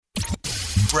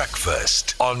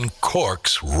Breakfast on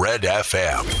Cork's Red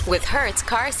FM. With Hertz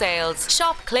Car Sales.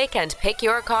 Shop, click and pick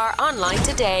your car online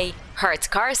today.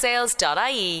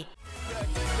 hertzcarsales.ie.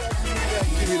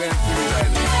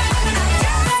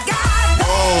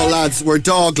 Oh, lads, we're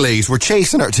dog late. We're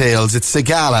chasing our tails. It's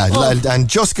Segala and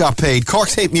just got paid.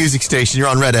 Cork's hit music station. You're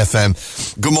on Red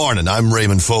FM. Good morning. I'm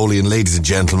Raymond Foley, and ladies and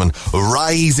gentlemen,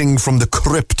 rising from the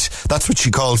crypt. That's what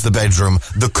she calls the bedroom.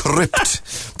 The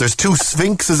crypt. There's two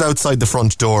sphinxes outside the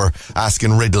front door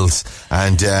asking riddles,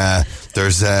 and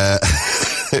there's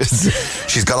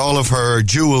she's got all of her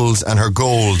jewels and her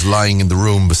gold lying in the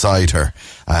room beside her,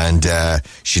 and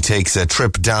she takes a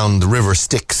trip down the River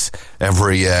Styx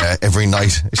every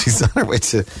night. She's on her way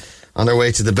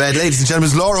to the bed. Ladies and gentlemen,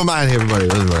 it's Laura O'Mahony, everybody.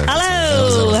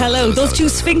 Hello. Those two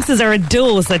sphinxes are a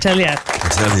dose, I tell you.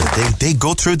 They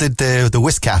go through the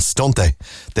whiskas, don't they?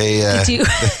 They do.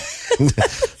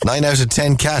 9 out of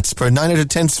 10 cats, 9 out of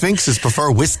 10 sphinxes prefer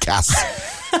whiskas.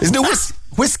 Isn't it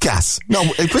whiskas? No,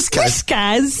 whiskas.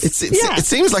 Whiskas. It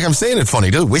seems like I'm saying it funny,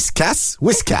 doesn't it? Whiskas.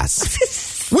 Whiskas.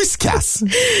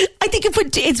 I think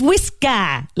it's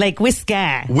whiska, like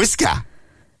whiska. Whiska.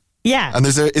 Yeah. And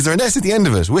is there an S at the end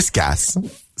of it? Whiskas.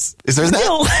 Is there an S?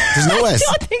 No. There's no S.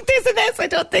 I don't think there's an S. I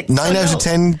don't think 9 out of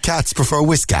 10 cats prefer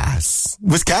whiskas.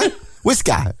 Whiska?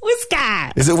 Whiska.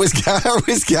 Whiska. Is it whiska or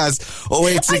whiskas?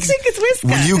 086. I think it's whiska.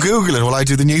 Will you Google it while I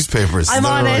do the newspapers? I'm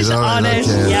on it.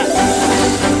 Okay. Yeah.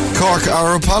 Cork,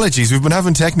 our apologies. We've been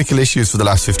having technical issues for the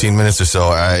last 15 minutes or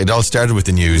so. It all started with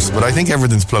the news, but I think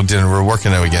everything's plugged in and we're working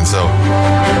now again. So,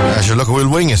 sure, look, we'll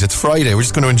wing it. It's Friday. We're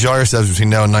just going to enjoy ourselves between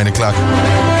now and 9 o'clock.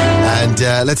 And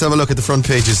let's have a look at the front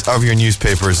pages of your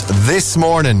newspapers. This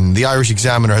morning, the Irish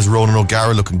Examiner has Ronan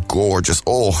O'Gara looking gorgeous.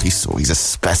 Oh, he's a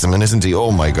specimen, isn't he? Oh,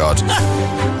 my God.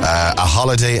 A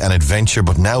holiday, an adventure,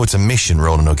 but now it's a mission,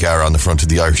 Ronan O'Gara on the front of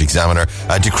the Irish Examiner.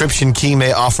 A decryption key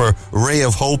may offer ray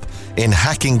of hope in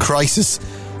hacking crisis.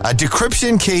 A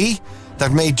decryption key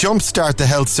that may jumpstart the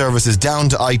health services down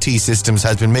to IT systems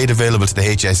has been made available to the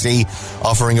HSE,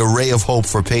 offering a ray of hope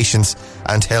for patients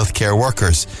and healthcare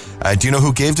workers. Do you know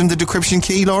who gave them the decryption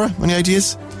key, Laura? Any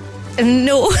ideas?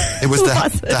 No. It was the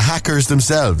hackers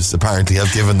themselves apparently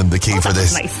have given them the key for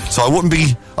this. Nice. So I wouldn't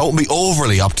be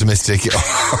overly optimistic or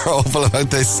hopeful about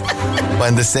this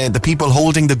when they say the people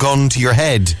holding the gun to your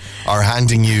head are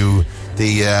handing you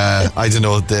the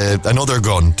another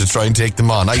gun to try and take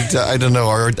them on. I don't know,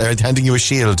 or handing you a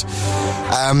shield.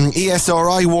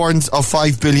 ESRI warns of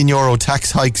 €5 billion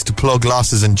tax hikes to plug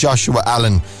losses, and Joshua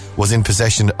Allen was in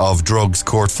possession of drugs.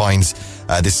 Court finds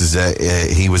this is a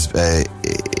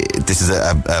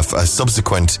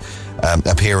subsequent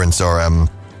appearance or a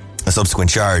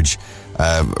subsequent charge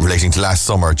relating to last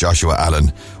summer. Joshua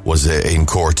Allen was in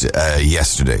court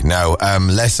yesterday. Now,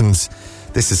 lessons.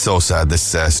 This is so sad. This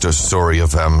story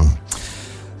of Andrew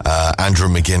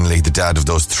McGinley, the dad of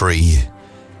those three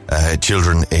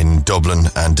children in Dublin,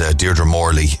 and Deirdre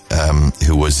Morley,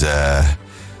 who was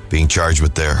being charged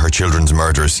with her children's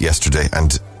murders yesterday.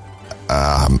 And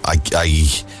I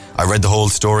read the whole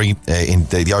story in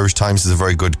the Irish Times. Is a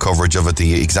very good coverage of it.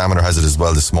 The Examiner has it as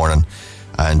well this morning,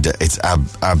 and it's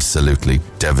absolutely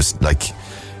devastating. Like,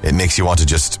 it makes you want to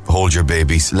just hold your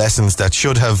babies. Lessons that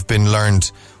should have been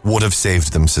learned would have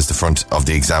saved them, says the front of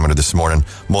the Examiner this morning.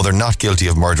 Mother not guilty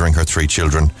of murdering her three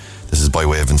children. This is by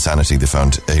way of insanity, they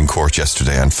found in court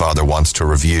yesterday. And father wants a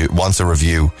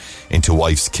review into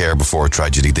wife's care before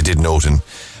tragedy. They did note in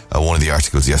one of the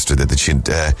articles yesterday that she'd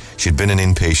been an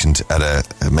inpatient at a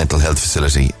mental health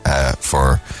facility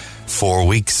for 4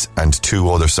 weeks and 2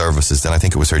 other services. Then I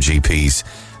think it was her GP's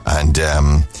and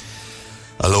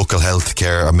a local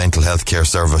a mental health care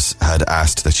service had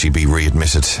asked that she be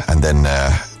readmitted, and then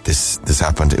this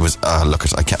happened. It was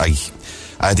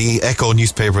the Echo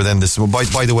newspaper then this.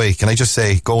 By the way, can I just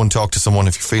say, go and talk to someone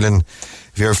if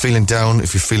you're feeling down,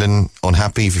 if you're feeling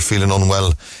unhappy, if you're feeling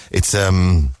unwell. It's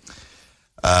an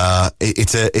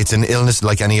illness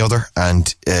like any other,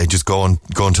 and just go and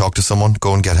talk to someone.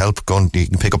 Go and get help. You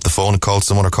can pick up the phone and call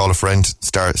someone or call a friend.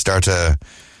 Start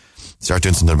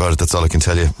doing something about it. That's all I can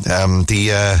tell you.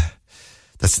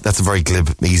 That's a very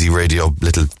glib, easy radio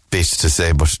little bit to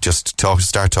say, but just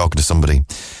start talking to somebody.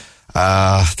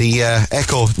 The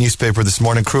Echo newspaper this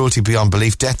morning, cruelty beyond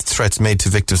belief, death threats made to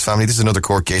victim's family. This is another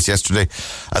court case yesterday.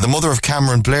 The mother of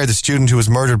Cameron Blair, the student who was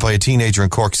murdered by a teenager in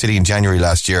Cork City in January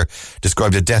last year,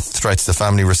 described the death threats the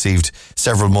family received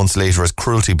several months later as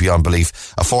cruelty beyond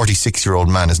belief. A 46-year-old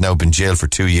man has now been jailed for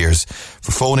 2 years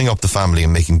for phoning up the family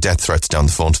and making death threats down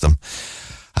the phone to them.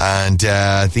 And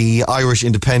the Irish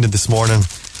Independent this morning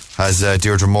has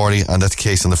Deirdre Morley, and that's the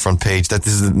case on the front page. This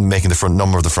is making the front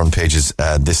number of the front pages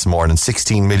this morning.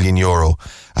 €16 million. A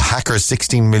hacker's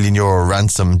 €16 million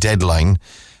ransom deadline,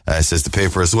 says the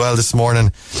paper as well this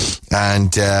morning.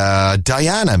 And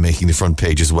Diana making the front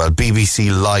page as well.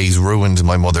 BBC lies ruined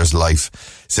my mother's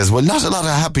life. Says, well, not a lot of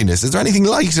happiness. Is there anything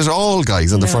light at all,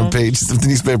 guys, on the front pages of the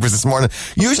newspapers this morning?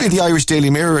 Usually the Irish Daily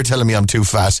Mirror are telling me I'm too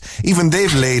fat. Even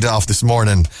they've laid off this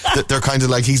morning. That they're kind of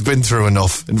like, he's been through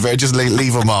enough. And just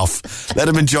leave him off. Let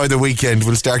him enjoy the weekend.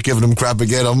 We'll start giving him crap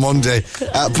again on Monday.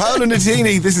 Paolo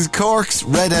Nutini, this is Cork's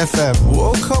Red FM.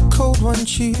 Woke up cold one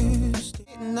Tuesday.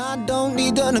 I don't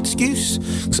need an excuse,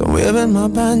 cause I'm wearing my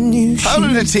brand new shoes. Paolo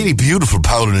Nutini, beautiful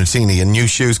Paolo Nutini in new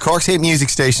shoes. Cork's hit music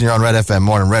station, you're on Red FM,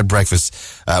 morning Red Breakfast.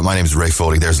 My name's Ray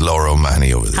Foley, there's Laura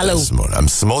O'Mahony over there. Hello. I'm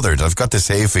smothered, I've got this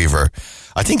hay fever.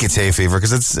 I think it's hay fever,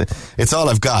 because it's all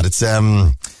I've got. It's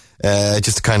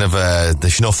just kind of the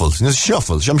snuffle. I'm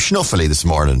snuffly this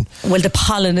morning. Well, the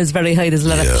pollen is very high. There's a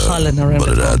lot of pollen around. But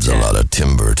it adds a lot of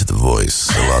timbre to the voice,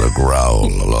 a lot of growl,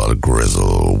 a lot of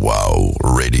grizzle. Wow,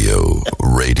 radio.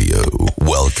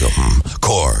 Welcome,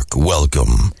 Cork.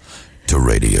 Welcome to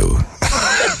radio.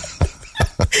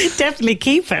 Definitely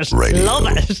keep it. Radio, love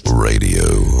it.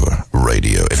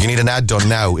 Radio. If you need an ad done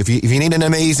now, if you need an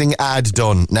amazing ad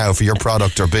done now for your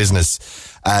product or business,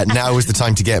 now is the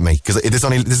time to get me, because this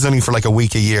is only for like a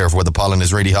week a year where the pollen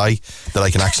is really high that I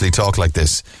can actually talk like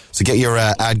this. So get your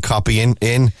ad copy in.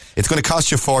 It's going to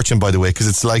cost you a fortune, by the way, because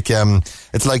it's like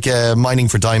mining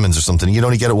for diamonds or something. You'd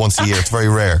only get it once a year. It's very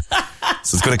rare.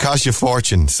 So it's going to cost you a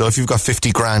fortune. So if you've got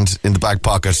 50 grand in the back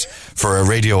pocket for a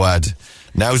radio ad,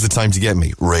 now's the time to get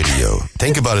me. Radio.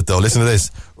 Think about it though. Listen to this.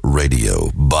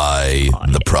 Radio. Buy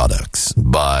the products.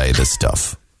 Buy the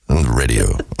stuff.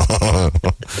 Radio.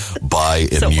 Buy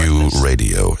a new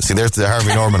radio. See, there's the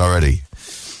Harvey Norman already.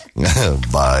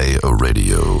 Buy a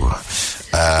radio.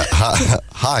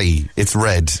 Hi, it's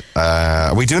Red.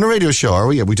 Are we doing a radio show? Are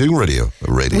we doing radio?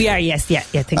 We are, yes. Yeah.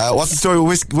 What's the story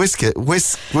with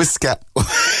Whiska?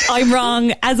 I'm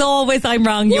wrong. As always, I'm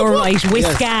wrong. You're right.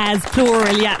 Whiskas,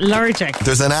 plural, yeah, allergic.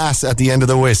 There's an ass at the end of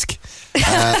the whisk.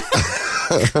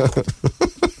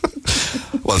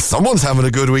 Well, someone's having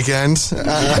a good weekend. Let's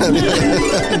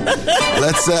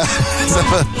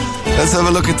have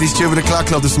a look at the Stupid O'Clock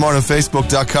Club this morning.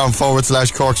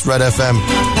 Facebook.com/Cork's Red FM.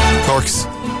 Cork's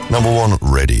 #1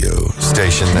 radio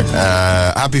station.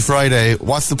 Happy Friday.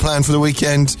 What's the plan for the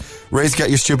weekend? Ray's got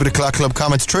your Stupid O'Clock Club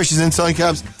comments. Trish is inside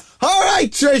cabs. All right,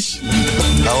 Trish.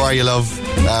 How are you, love?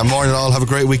 Morning all. Have a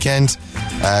great weekend.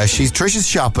 Trish is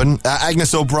shopping.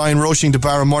 Agnes O'Brien, Roisin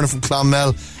DeBarra, morning from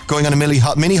Clonmel. Going on a mini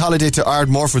holiday to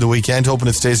Ardmore for the weekend, hoping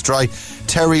it stays dry.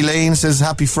 Terry Lane says,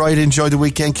 happy Friday, enjoy the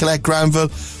weekend. Colette Granville,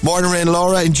 morning rain.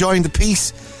 Laura, enjoying the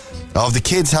peace of the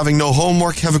kids having no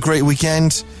homework. Have a great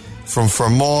weekend. From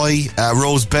Fermoy,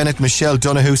 Rose Bennett, Michelle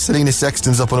Donoghue, Selena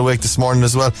Sexton's up and awake this morning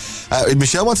as well.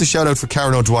 Michelle wants a shout out for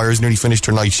Karen O'Dwyer, who's nearly finished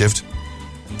her night shift.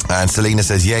 And Selena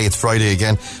says, yay, it's Friday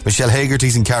again. Michelle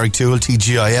Hagerty's in Carricktool,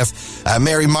 TGIF.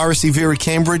 Mary Morrissey, Vera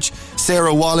Cambridge.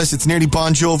 Sarah Wallace, it's nearly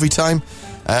Bon Jovi time.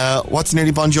 What's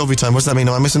nearly Bon Jovi time? What's that mean?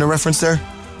 Am I missing a reference there?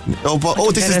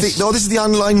 This is the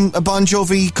online Bon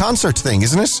Jovi concert thing,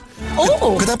 isn't it?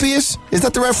 Oh, could that be it? Is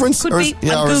that the reference? Could be.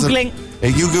 I'm Googling.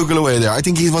 You Google away there. I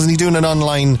think wasn't he doing an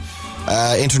online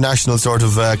international sort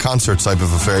of concert type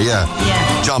of affair? Yeah.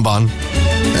 John Bon.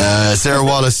 Sarah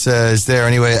Wallace is there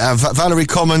anyway. Valerie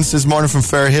Cummins says morning from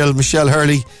Fairhill. Michelle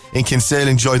Hurley in Kinsale,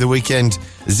 enjoy the weekend.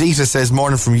 Zita says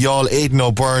morning from Youghal. Aidan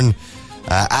O'Byrne.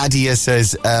 Adia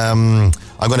says I'm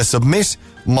going to submit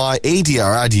my Adia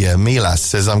Milas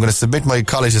says I'm going to submit my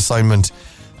college assignment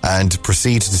and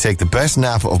proceed to take the best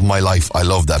nap of my life. I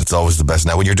love that. It's always the best.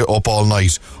 Now when you're up all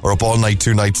night or up all night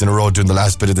 2 nights in a row doing the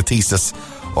last bit of the thesis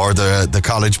or the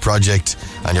college project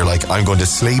and you're like, I'm going to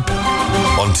sleep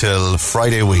until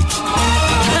Friday week.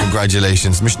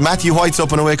 Congratulations. Matthew White's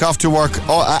up and awake, off to work.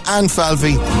 Anne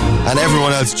Falvey and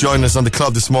everyone else joining us on the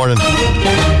club this morning.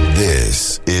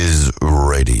 This is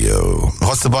radio.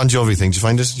 What's the Bon Jovi thing? Did you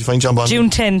find it? Did you find John Bon? June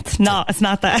 10th. No, it's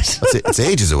not that. It's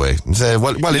ages away.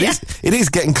 It is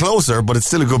getting closer, but it's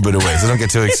still a good bit away, so don't get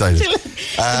too excited.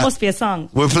 It must be a song.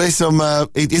 We'll play some...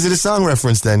 is it a song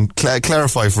reference then?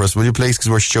 Clarify for us, will you please? Because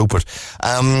we're stupid.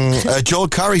 Joel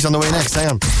Corry's on the way next. Hang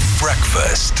on.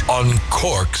 Breakfast on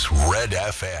Cork's Red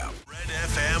FM. Red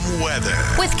FM weather.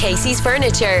 With Casey's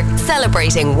Furniture,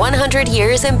 celebrating 100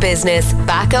 years in business.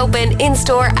 Back open,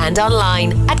 in-store and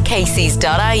online at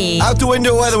caseys.ie. Out the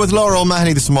window weather with Laura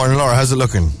O'Mahony this morning. Laura, how's it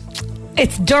looking?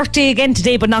 It's dirty again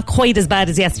today, but not quite as bad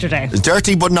as yesterday.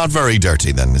 Dirty, but not very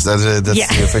dirty then. Is that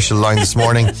that's the official line this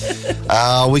morning?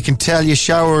 We can tell you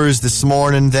showers this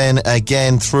morning, then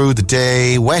again through the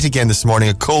day. Wet again this morning,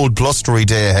 a cold, blustery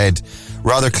day ahead.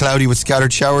 Rather cloudy with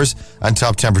scattered showers and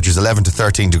top temperatures 11 to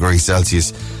 13 degrees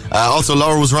Celsius. Also,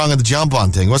 Laura was wrong on the John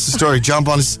Bon thing. What's the story? John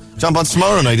Bon's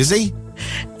tomorrow night, is he?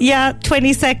 Yeah,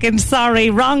 22nd. Sorry,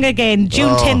 wrong again.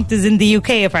 June 10th is in the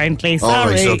UK apparently. Sorry. All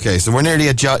right, okay. So we're nearly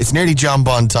at it's nearly John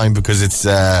Bon time because it's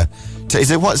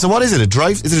is it what? So what is it?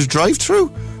 Is it a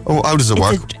drive-through? Or how does it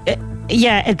work?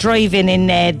 A drive-in in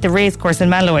the racecourse in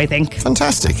Mallow, I think.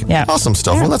 Fantastic. Yeah. Awesome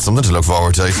stuff. Well, that's something to look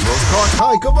forward to, I suppose.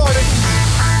 Hi, good morning.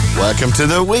 Welcome to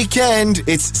the weekend.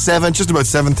 It's just about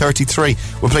 7:33.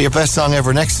 We'll play your best song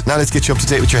ever next. Now let's get you up to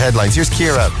date with your headlines. Here's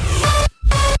Kira.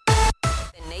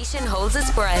 Nation holds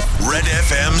its breath. Red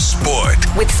FM Sport.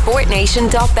 With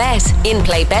SportNation.bet.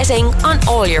 In-play betting on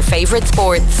all your favourite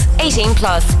sports. 18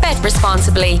 plus. Bet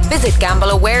responsibly. Visit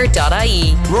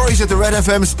gambleaware.ie. Rory's at the Red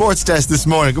FM Sports Desk this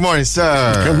morning. Good morning,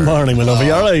 sir. Good morning, my love. Are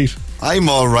you alright? I'm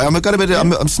alright. I'm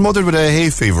smothered with a hay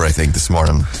fever, I think, this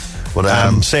morning.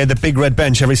 But say the Big Red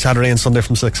Bench every Saturday and Sunday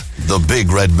from 6. The Big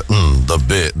Red the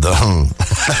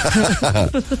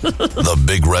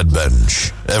Big Red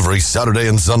Bench every Saturday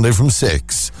and Sunday from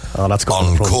 6. Oh, that's good.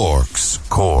 On Cork's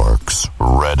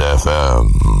Red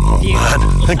FM.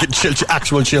 Man, get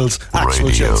actual chills.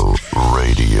 Radio.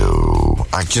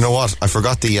 Do you know what? I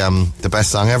forgot the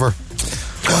best song ever.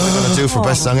 What are we going to do for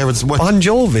best song ever? Bon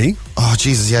Jovi. Oh,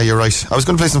 Jesus, yeah, you're right. I was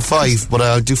going to play some 5, but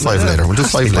I'll do 5 later. We'll do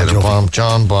 5 later.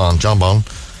 John Bon.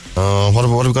 What are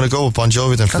we going to go with Bon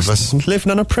Jovi then for the best?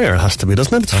 Living on a Prayer has to be,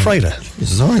 doesn't it? It's Friday.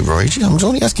 This is alright, Rory. I'm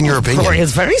only asking your opinion. Rory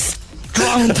has very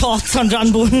strong thoughts on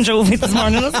John Bon Jovi this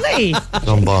morning, hasn't he?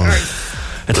 John Bon.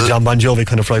 It's a John Bon Jovi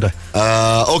kind of Friday.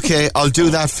 Okay, I'll do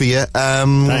that for you.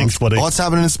 Thanks, buddy. What's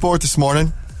happening in sport this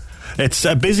morning? It's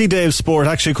a busy day of sport.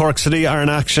 Actually, Cork City are in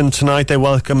action tonight. They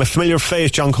welcome a familiar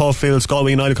face, John Caulfield's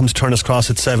Galway United comes to Turner's Cross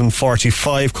at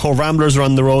 7:45. Cork Ramblers are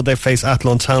on the road. They face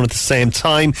Athlone Town at the same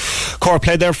time. Cork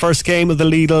played their first game of the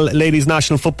Lidl Ladies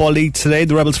National Football League today.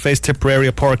 The Rebels face Tipperary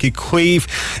at Porky Queeve.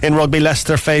 In rugby,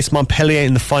 Leicester face Montpellier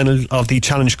in the final of the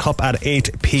Challenge Cup at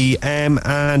 8 p.m.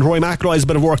 And Rory McIlroy has a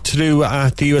bit of work to do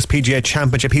at the USPGA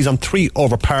Championship. He's on 3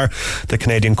 over par. The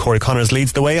Canadian Corey Connors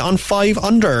leads the way on 5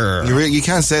 under. You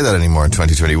can't say that anymore in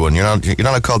 2021. You're not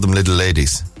allowed to call them little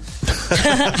ladies. Or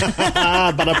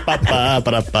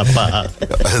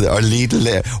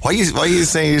Lidl. Why are you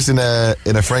saying this in a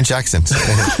French accent?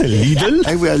 Lidl?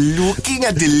 We are looking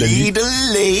at the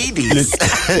Lidl ladies.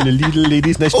 The Lidl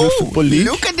Ladies National Football League.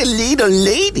 Look at the Lidl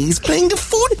ladies playing the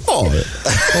football.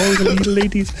 Oh, the Lidl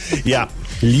ladies. Yeah.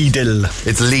 Lidl.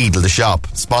 It's Lidl, the shop,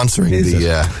 sponsoring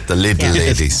the Lidl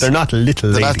ladies. They're not little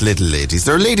ladies. They're not little ladies.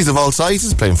 They're ladies of all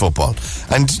sizes playing football.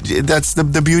 And that's the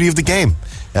beauty of the game.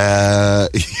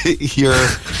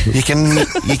 You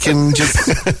can just...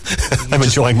 I'm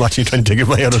enjoying watching you trying to dig your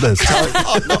way out of this.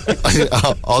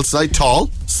 All side, tall,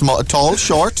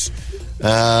 short.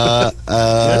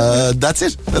 That's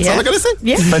it. That's all I gotta say.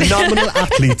 Yeah. Phenomenal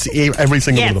athletes, every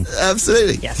single one of them.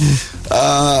 Absolutely. Yes.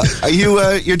 Are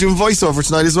you're doing voiceover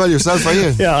tonight as well yourself, are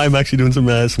you? Yeah, I'm actually doing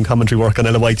some commentary work on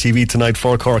LOI TV tonight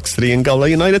for Cork City and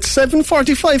Galway United.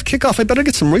 7:45 kick-off. I better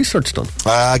get some research done.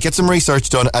 Get some research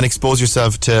done and expose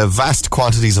yourself to vast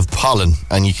quantities of pollen,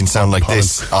 and you can sound like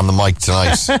this on the mic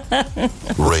tonight.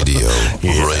 Radio,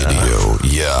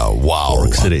 yeah, wow.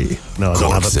 Cork City. No,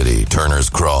 Cork City, Turner's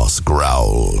Cross,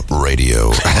 Growl,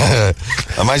 Radio.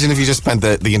 Imagine if you just spent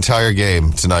the entire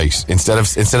game tonight, instead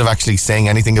of actually saying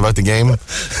anything about the game,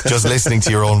 just listening to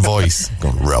your own voice.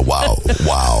 Going, wow,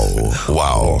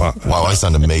 I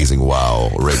sound amazing,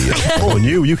 wow, Radio. Oh, and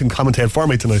you can commentate for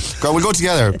me tonight. Girl, we'll go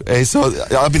together. So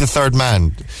I'll be the third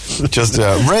man. Just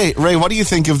Ray, what do you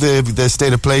think of the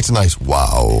state of play tonight?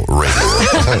 Wow, Radio.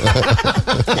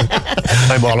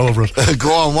 I'm all over it.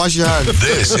 Go on, wash your hands.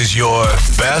 This is your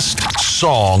best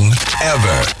song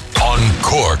ever on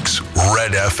Cork's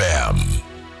Red FM.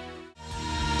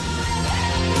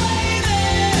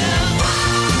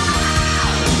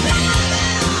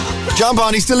 John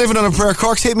Bon, he's still living on a prayer.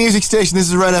 Cork's hit music station. This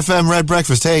is Red FM, Red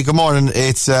Breakfast. Hey, good morning.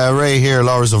 It's Ray here.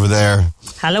 Laura's over there.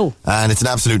 Hello. And it's an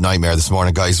absolute nightmare this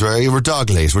morning, guys. We're dog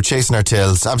late. We're chasing our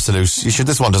tails. Absolute. You sure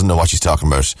this one doesn't know what she's talking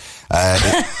about?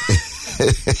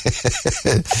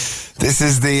 This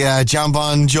is the John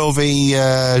Bon Jovi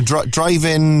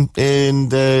drive-in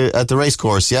at the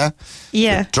racecourse, yeah?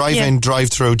 Yeah. Drive-in,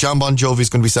 drive-through. John Bon Jovi's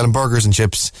going to be selling burgers and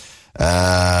chips.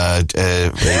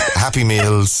 Happy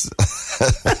Meals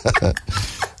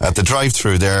at the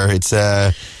drive-through there. It's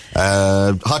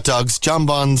Hot dogs, John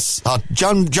Bon's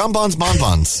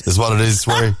bonbons is what it is.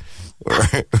 Where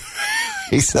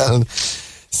he's selling.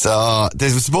 So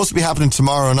this was supposed to be happening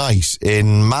tomorrow night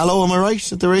in Mallow. Am I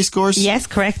right, at the racecourse? Yes,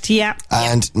 correct. Yeah.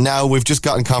 And now we've just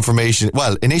gotten confirmation.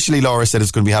 Well, initially Laura said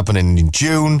it's going to be happening in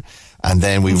June, and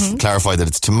then we've clarified that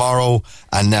it's tomorrow,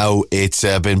 and now it's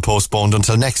been postponed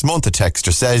until next month. A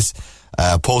texter says.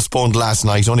 Postponed last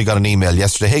night, only got an email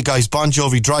yesterday. Hey guys, Bon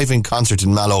Jovi drive-in concert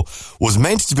in Mallow was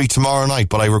meant to be tomorrow night,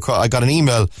 but I got an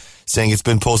email saying it's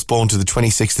been postponed to the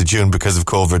 26th of June because of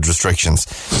COVID restrictions.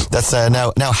 That's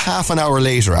now half an hour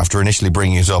later after initially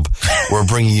bringing it up, we're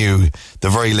bringing you the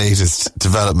very latest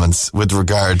developments with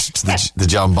regard to the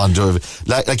John Bon Jovi.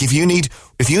 Like if you need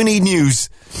news,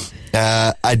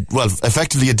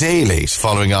 effectively a day late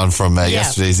following on from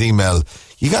yesterday's email,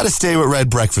 you got to stay with Red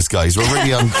Breakfast, guys. We're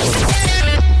really on...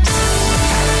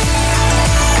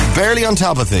 barely on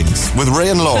top of things with Ray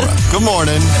and Laura. Good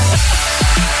morning.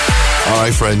 All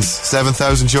right, friends.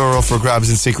 €7,000 for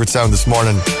grabs in Secret Sound this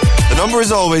morning. The number,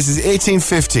 as always, is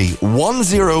 1850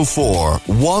 104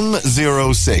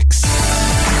 106.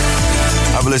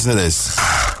 Have a listen to this.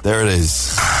 There it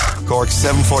is. Cork's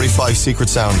 7:45 Secret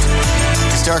Sound.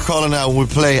 Start calling now. We'll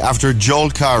play after Joel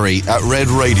Corry at Red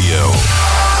Radio.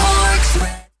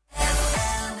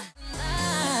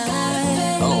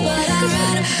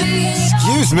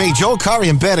 Excuse me, Joel Corry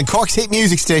in bed, and Cork's hit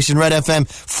music station, Red FM.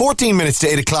 14 minutes to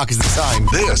 8 o'clock is the time.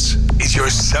 This is your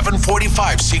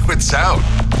 7:45 Secret Sound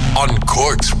on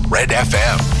Cork's Red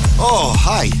FM. Oh,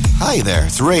 hi. Hi there.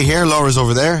 It's Ray here. Laura's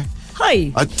over there.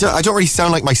 Hi. I don't really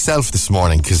sound like myself this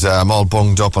morning because I'm all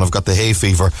bunged up and I've got the hay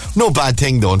fever. No bad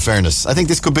thing though, in fairness. I think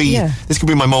this could be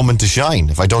my moment to shine.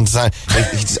 If I don't sound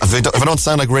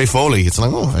like Ray Foley, it's like,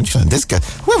 oh, this guy,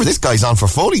 whoever this guy's on for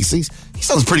Foley, he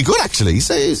sounds pretty good actually.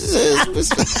 I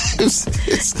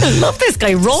love this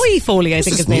guy, Roy Foley. I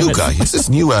think his name is. He's this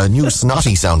new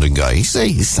snotty sounding guy. He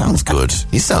sounds good.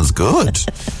 He sounds good.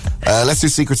 Let's do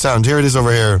Secret Sound. Here it is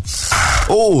over here.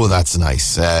 Oh, that's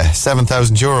nice.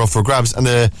 €7,000 for grabs. And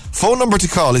the phone number to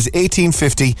call is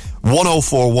 1850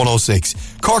 104 106.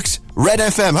 Cork's Red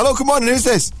FM. Hello, good morning. Who's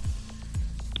this?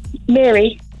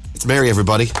 Mary. It's Mary,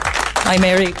 everybody. Hi,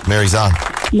 Mary. Mary's on.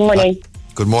 Morning.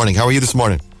 Good morning. How are you this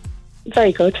morning?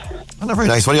 Very good. Oh, not very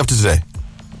nice. What are you up to today?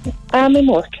 I'm in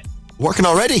work. Working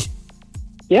already?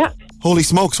 Yeah. Holy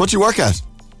smokes. What do you work at?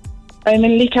 I'm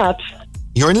in Lee Cabs.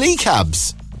 You're in Lee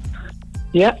Cabs?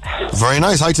 Yeah. Very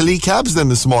nice. Hi to Lee Cabs then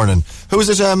this morning. Who is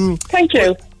it? Thank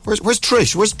you. Where's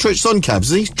Trish? Where's Trish? Sun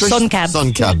Cabs, is he? Trish? Sun Cabs.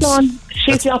 Sun Cabs.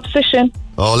 She's the opposition.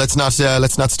 Oh, let's not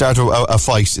start a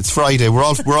fight. It's Friday. We're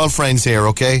all friends here,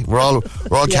 okay? We're all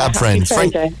cab friends.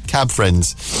 Cab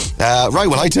friends. Right.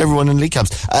 Well, hi to everyone in Lee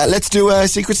Cabs. Let's do a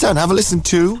Secret Sound. Have a listen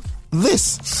to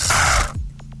this.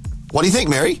 What do you think,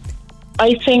 Mary?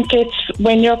 I think it's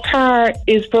when your car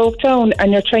is broke down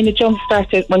and you're trying to jump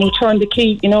start it when you turn the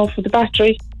key, for the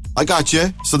battery. I got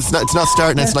you. So it's not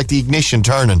starting. Yeah. It's like the ignition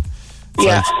turning. It's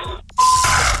yeah.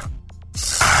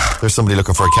 There's somebody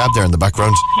looking for a cab there in the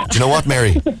background. Do you know what,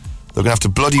 Mary? They're going to have to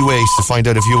bloody wait to find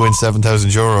out if you win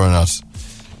 €7,000 or not.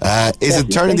 Is it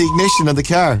turning the ignition of the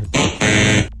car?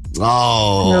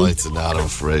 Oh, no. It's not, I'm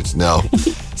afraid. No.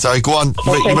 Sorry, go on.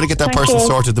 Okay. You better get that person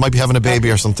sorted. They might be having a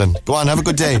baby or something. Go on, have a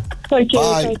good day. Thank you.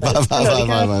 Bye.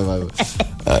 Bye.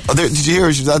 Did you hear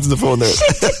her? She's answering the phone there.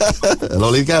 Hello,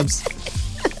 Lee Cabs.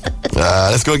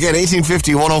 Let's go again.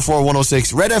 1850 104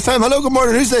 106. Red FM. Hello, good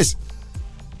morning. Who's this?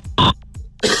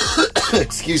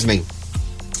 Excuse me.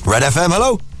 Red FM.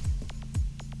 Hello.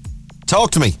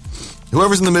 Talk to me.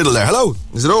 Whoever's in the middle there. Hello.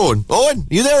 Is it Owen? Owen?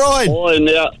 You there, Owen? Owen,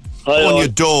 yeah. Hi, Owen, you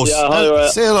dose. Yeah, hi,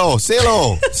 say hello. Say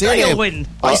hello. Say your name. Owen.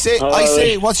 I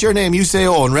say, what's your name? You say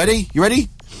Owen. Ready? You ready?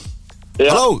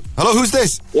 Yeah. Hello. Who's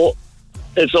this? Oh,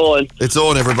 it's Owen. It's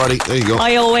Owen, everybody. There you go.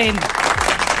 Hi, Owen.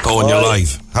 Owen, you're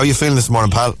live. How are you feeling this morning,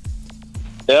 pal?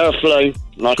 Yeah, flying.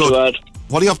 Not Good. too bad.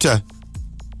 What are you up to?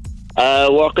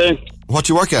 Working. What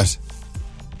do you work at?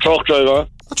 Truck driver.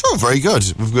 Oh, very good.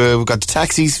 We've got the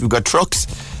taxis, we've got trucks.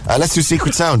 Let's do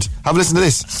Secret Sound. Have a listen to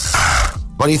this.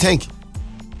 What do you think?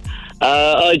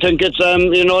 I think it's,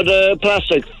 the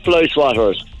plastic fly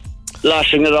swatters.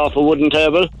 Lashing it off a wooden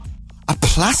table. A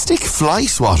plastic fly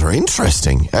swatter.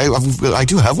 Interesting. I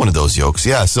do have one of those yokes,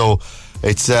 yeah. So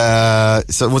it's so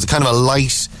it was kind of a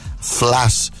light,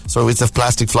 flat. So it's a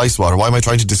plastic fly swatter. Why am I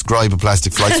trying to describe a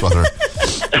plastic fly swatter?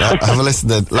 Have a listen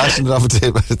to lashing it off a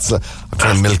table. It's I'm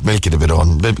trying to milk it a bit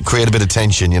on, create a bit of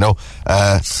tension, Is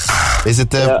it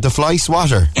the fly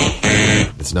swatter?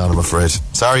 It's not, I'm afraid.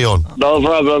 Sorry, Owen. No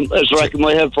problem. It's wrecking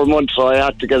my head for months, so I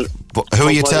had to get But who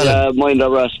are you telling? Mind at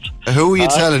rest. Who are you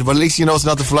telling? Well, at least you know it's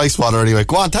not the fly swatter anyway.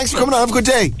 Go on, thanks for coming on. Have a good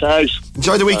day. Thanks.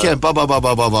 Enjoy the weekend. Bye.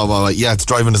 Yeah, it's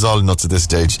driving us all nuts at this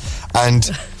stage. And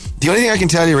the only thing I can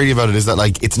tell you really about it is that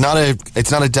like it's not a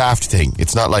daft thing.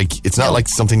 It's not like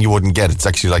something you wouldn't get. It's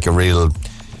actually like a real,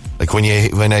 like when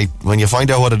you find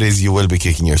out what it is, you will be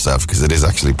kicking yourself because it is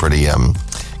actually pretty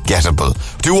gettable.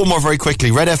 Do one more very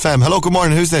quickly. Red FM. Hello, good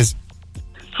morning. Who's this?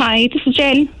 Hi, this is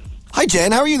Jen. Hi,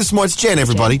 Jen. How are you this morning? It's Jen,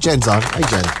 everybody. Jen's on. Hi,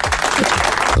 Jen.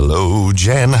 Hello,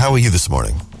 Jen. How are you this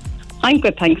morning? I'm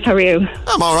good, thanks. How are you?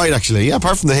 I'm all right, actually. Yeah,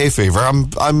 apart from the hay fever,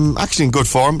 I'm actually in good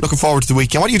form. Looking forward to the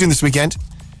weekend. What are you doing this weekend?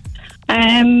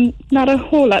 Not a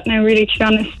whole lot now, really, to be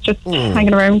honest. Just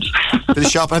hanging around. Bit of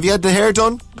shop. Have you had the hair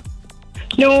done?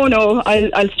 No,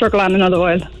 I'll struggle on another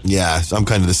while. Yeah, I'm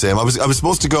kind of the same. I was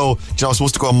supposed to go. I was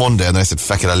supposed to go on Monday, and then I said,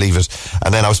 "Feck it, I'll leave it."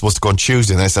 And then I was supposed to go on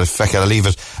Tuesday, and then I said, "Feck it, I'll leave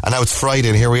it." And now it's Friday,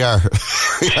 and here we are.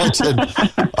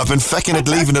 I've been fecking it,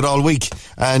 leaving it all week,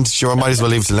 and sure, I might as well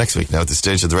leave it till next week. Now at the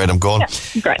stage of the rate I'm going.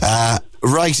 Yeah, great.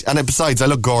 Right, and besides, I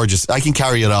look gorgeous. I can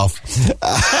carry it off.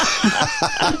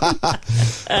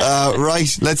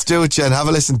 Right, let's do it, Jen. Have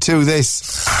a listen to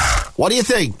this. What do you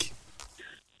think?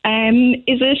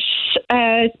 Is it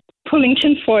pulling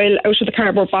tinfoil out of the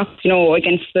cardboard box,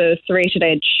 against the serrated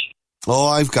edge? Oh,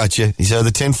 I've got you. So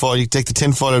the tinfoil, you take the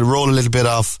tinfoil and roll a little bit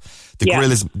off. The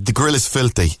grill is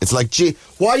filthy. It's like, gee,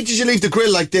 why did you leave the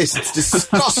grill like this? It's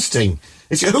disgusting.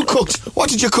 Who cooked? What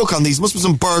did you cook on these? Must be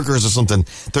some burgers or something.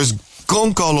 There's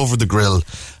gunk all over the grill.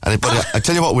 But I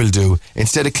tell you what we'll do.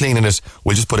 Instead of cleaning it,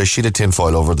 we'll just put a sheet of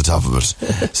tinfoil over the top of it.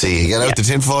 So you get out the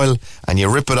tinfoil and you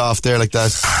rip it off there like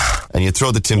that, and you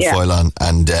throw the tinfoil on,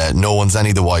 and no one's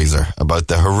any the wiser about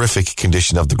the horrific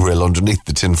condition of the grill underneath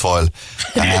the tinfoil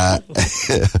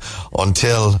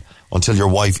until your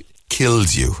wife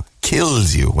kills you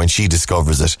when she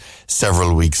discovers it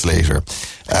several weeks later.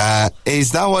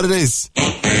 Is that what it is?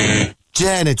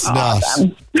 Jen, it's not.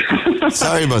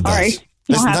 Sorry about that. Right.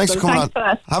 Listen, thanks for coming on.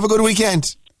 Have a good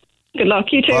weekend. Good luck,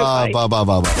 you too. Bye.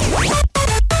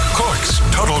 Cork's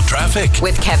Total Traffic.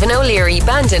 With Kevin O'Leary,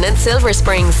 Bandon and Silver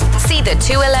Springs. See the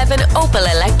 211 Opel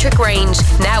Electric range.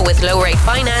 Now with low rate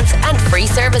finance and free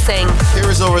servicing.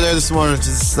 Kira's over there this morning.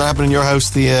 Is that happening in your house?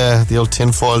 The old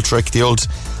tinfoil trick. The old,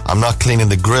 I'm not cleaning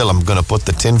the grill, I'm going to put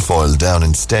the tinfoil down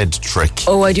instead trick.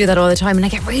 Oh, I do that all the time, and I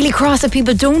get really cross if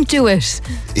people don't do it.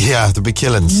 Yeah, there'll be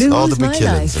killings. There'll be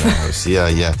killings in our house.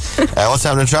 Yeah. What's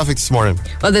happening in traffic this morning?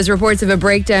 Well, there's reports of a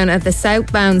breakdown at the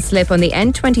southbound slip on the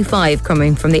N25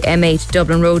 coming from the M8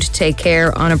 Dublin Road. Take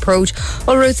care on approach.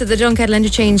 All routes at the Dunkettle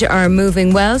interchange are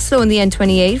moving well. Slow on the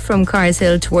N28 from Cars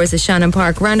Hill towards the Shannon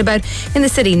Park roundabout. In the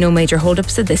city, no major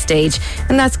hold-ups at this stage.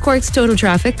 And that's Cork's Total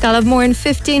Traffic. I'll have more in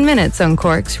 15 minutes on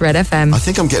Cork's Red FM. I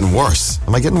think I'm getting worse.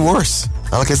 Am I getting worse?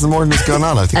 I like as the morning is going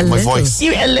on, I think my voice.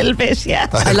 A little bit, yeah.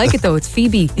 I like it though, it's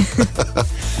Phoebe.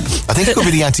 I think it could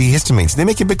be the antihistamines. They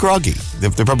make you a bit groggy.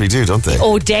 They probably do, don't they?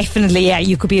 Oh, definitely, yeah.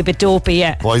 You could be a bit dopey,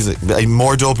 yeah. Why is it?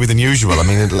 More dopey than usual. I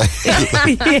mean,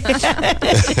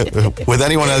 with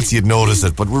anyone else you'd notice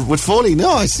it, but with Foley,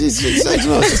 no, it's I don't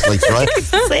know, it's just like Friday. I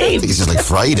think it's just like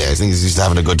Friday. I think he's just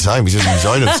having a good time. He's just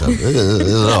enjoying himself. I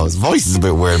don't know. His voice is a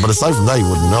bit weird, but aside from that, you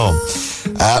wouldn't know.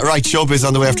 Right, Showbiz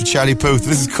on the way after Charlie Puth.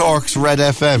 This is Cork's Red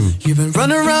FM. You've been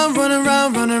running around,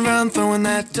 throwing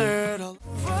that dirt all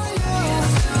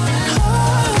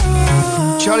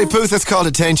Charlie Puth, that's called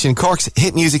Attention. Cork's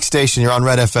hit music station. You're on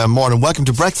Red FM morning. Welcome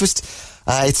to breakfast.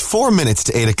 It's 4 minutes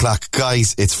to 8 o'clock.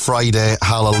 Guys, it's Friday.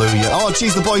 Hallelujah. Oh,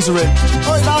 geez, the boys are in. All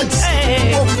right, lads.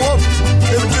 Hey. Whoop, whoop.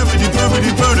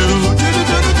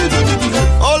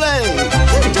 Ole.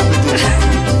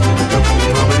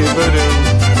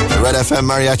 The Red FM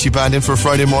Mariachi Band in for a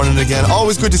Friday morning again.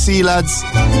 Always good to see you, lads.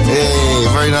 Hey,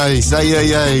 very nice.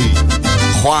 Ay.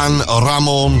 Juan,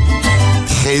 Ramon,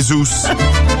 Jesus,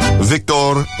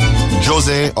 Victor,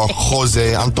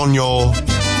 Jose, Antonio,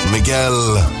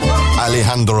 Miguel,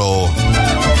 Alejandro,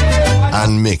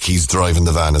 and Mick. He's driving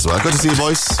the van as well. Good to see you,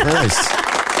 boys. Very nice.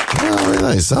 Oh, very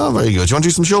nice. Oh, very good. Do you want to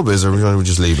do some showbiz, or do we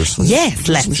just leave it? Yes,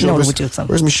 let's. No, we'll do some.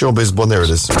 Where's my showbiz bun? There it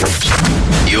is.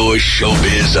 Your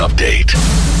showbiz update.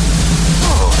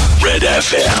 Red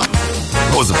FM.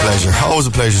 Always a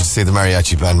pleasure to see the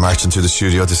Mariachi Band marching through the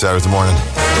studio at this hour of the morning.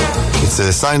 It's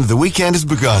a sign that the weekend has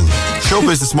begun.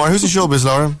 Showbiz this morning. Who's the showbiz,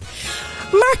 Laura?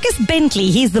 Marcus Bentley,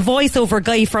 he's the voiceover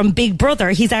guy from Big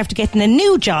Brother. He's after getting a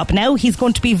new job now. He's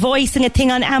going to be voicing a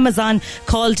thing on Amazon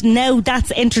called Now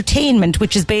That's Entertainment,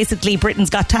 which is basically Britain's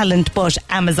Got Talent, but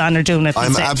Amazon are doing it I'm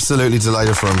instead. Absolutely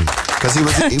delighted for him. Because he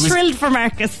was thrilled for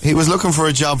Marcus. He was looking for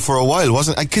a job for a while,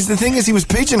 wasn't he? Because the thing is, he was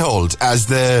pigeonholed as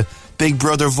the Big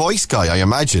Brother voice guy, I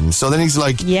imagine. So then he's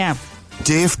like... Yeah.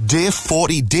 Day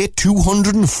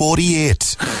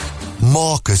 248.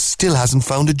 Marcus still hasn't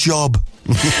found a job.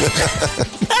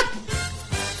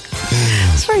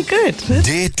 It's very good.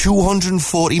 Day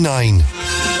 249.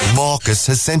 Marcus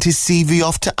has sent his CV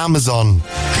off to Amazon.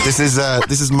 This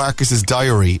is Marcus's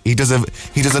diary. He does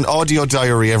an audio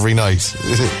diary every night.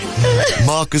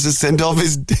 Marcus has sent off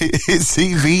his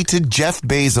CV to Jeff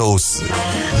Bezos.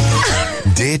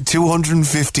 Day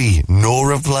 250. No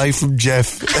reply from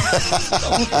Jeff.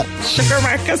 Sugar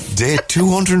Marcus. Day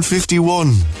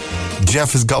 251.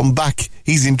 Jeff has gotten back.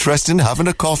 He's interested in having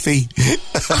a coffee.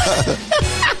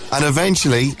 And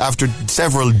eventually, after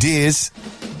several days,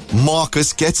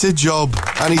 Marcus gets a job,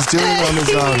 and he's doing it on his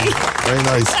own. Very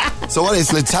nice. So what is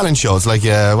the talent show? It's like,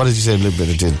 what did you say? A little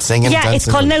bit of singing? Yeah, dancing? it's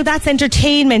called Now That's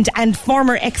Entertainment, and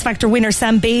former X Factor winner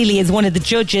Sam Bailey is one of the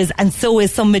judges, and so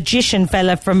is some magician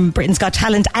fella from Britain's Got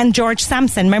Talent, and George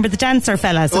Sampson. Remember the dancer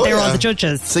fella? So they're all the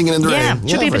judges. Singing in the rain.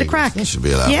 Should be a bit of crack. That should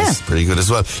be a laugh. Yeah. That's pretty good as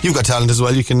well. You've got talent as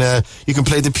well. You can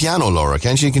play the piano, Laura,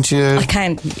 can't you? I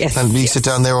can, yes. And we sit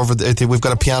down there we've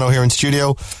got a piano here in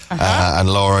studio, and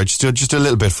Laura, just do a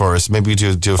little bit for us. Maybe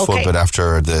do a full bit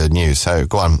after the news.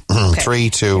 Go on. Okay. 3,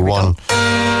 2, 1.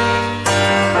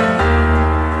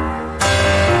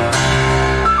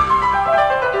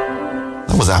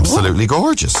 That was absolutely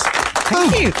gorgeous.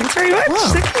 Thank you. Thanks very much.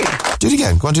 Wow. Thank you. Do it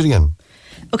again. Go on, do it again.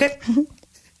 Okay.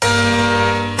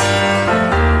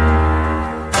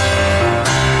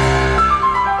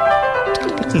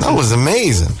 That was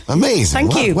amazing.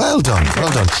 Thank you. Well done.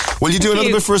 Will you do another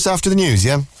bit for us after the news,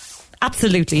 yeah?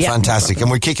 Absolutely, yeah. Fantastic. And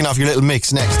we're kicking off your little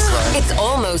mix next. It's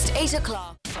almost 8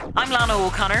 o'clock. I'm Lana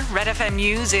O'Connor. Red FM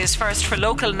News is first for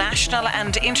local, national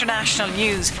and international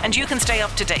news, and you can stay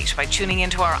up to date by tuning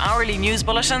into our hourly news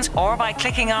bulletins or by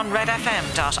clicking on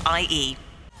redfm.ie.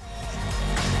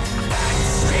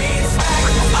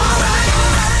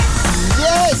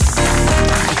 Yes!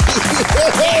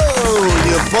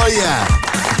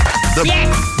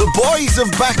 The boys of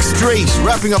Backstreet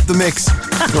wrapping up the mix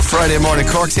for Friday morning.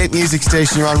 Cork's hit music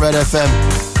station. You're on Red FM.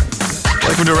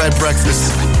 Welcome to Red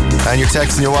Breakfast. And your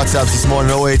texts and your WhatsApps this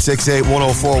morning, 0868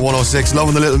 104 106.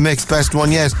 Loving the little mix, best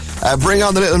one yet. Bring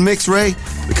on the little mix, Ray,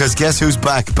 because guess who's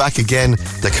back? Back again.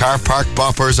 The car park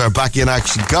boppers are back in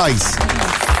action. Guys,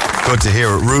 good to hear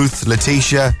it. Ruth,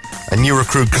 Letitia, and new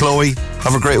recruit Chloe.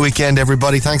 Have a great weekend,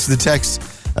 everybody. Thanks for the text.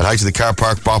 And hi to the car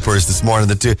park boppers this morning.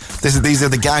 These are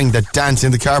the gang that dance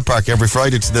in the car park every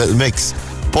Friday to the little mix.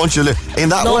 Bunch of in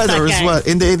that Love weather that as well.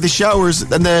 In the showers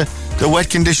and the wet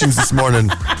conditions this morning.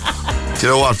 Do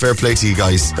you know what? Fair play to you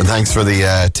guys. And thanks for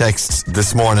the texts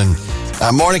this morning.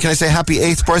 Morning, can I say happy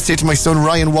 8th birthday to my son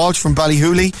Ryan Walsh from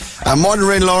Ballyhooly. Morning,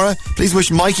 Rain Laura. Please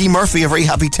wish Mikey Murphy a very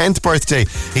happy 10th birthday.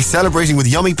 He's celebrating with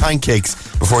yummy pancakes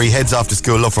before he heads off to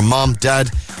school. Love from Mom,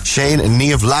 Dad, Shane and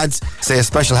Niamh. Lads, say a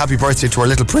special happy birthday to our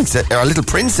little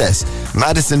princess,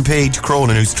 Madison Page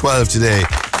Cronin, who's 12 today.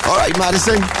 All right,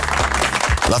 Madison.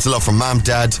 Lots of love from Mom,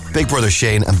 Dad, Big Brother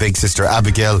Shane and Big Sister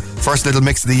Abigail. First little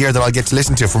mix of the year that I'll get to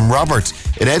listen to from Robert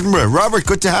in Edinburgh. Robert,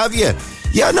 good to have you.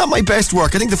 Yeah, not my best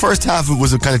work. I think the first half of it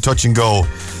was a kind of touch and go.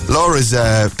 Laura's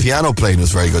piano playing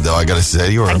was very good, though, I got to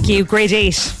say. Thank you. Grade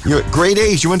 8. Grade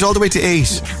 8. You went all the way to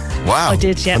 8. Wow. I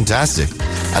did, yeah. Fantastic.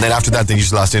 And then after that, then you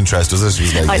just lost interest, was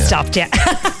it? I stopped, yeah.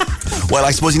 Well,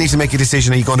 I suppose you need to make a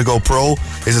decision. Are you going to go pro?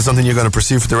 Is it something you're going to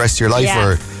pursue for the rest of your life? Yeah.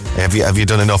 Or have you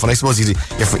done enough? And I suppose you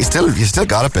still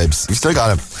got it, babes. You still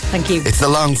got it. Thank you. It's the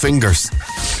long fingers.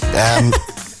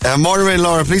 Morning, Ray and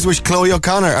Laura. Please wish Chloe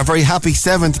O'Connor a very happy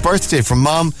 7th birthday from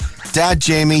Mom, Dad,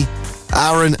 Jamie,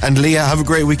 Aaron and Leah. Have a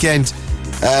great weekend.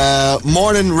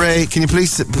 Morning, Ray. Can you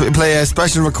please play a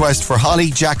special request for Holly,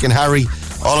 Jack and Harry,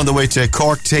 all on the way to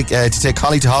Cork to take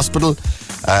Holly to hospital.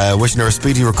 Wishing her a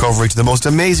speedy recovery, to the most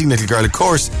amazing little girl, of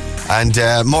course. And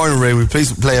morning, Ray, will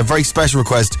please play a very special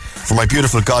request for my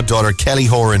beautiful goddaughter Kelly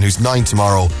Horan, who's 9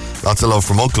 tomorrow. Lots of love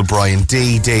from Uncle Brian,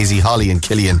 Dee, Daisy, Holly and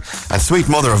Killian. And sweet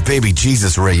mother of baby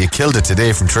Jesus, Ray, you killed it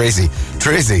today from Tracy.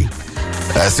 Tracy,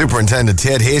 Superintendent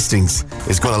Ted Hastings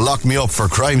is going to lock me up for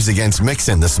crimes against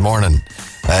Mixon this morning.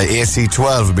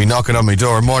 AC12 will be knocking on my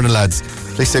door. Morning, lads.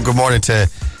 Please say good morning to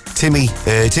Timmy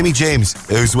James,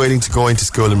 who's waiting to go into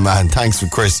school in Mahon. Thanks for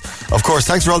Chris. Of course,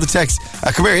 thanks for all the texts.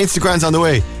 Come here, Instagram's on the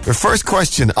way. Your first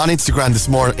question on Instagram this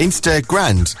morning.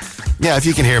 Instagram. Yeah, if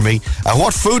you can hear me.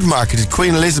 What food market did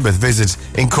Queen Elizabeth visit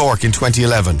in Cork in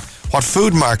 2011? What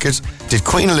food market did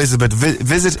Queen Elizabeth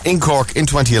visit in Cork in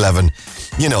 2011?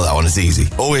 You know that one is easy.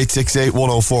 0868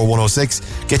 104 106.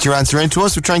 Get your answer into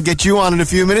us. We'll try and get you on in a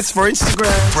few minutes for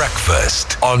Instagram.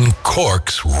 Breakfast on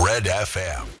Cork's Red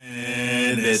FM.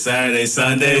 This Saturday,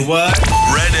 Sunday, what?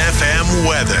 Red FM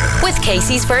weather. With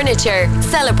Casey's Furniture,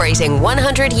 celebrating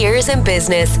 100 years in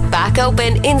business. Back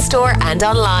open, in-store and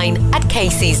online at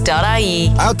caseys.ie.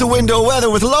 Out the window weather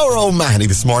with Laura O'Mahony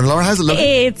this morning. Laura, how's it looking?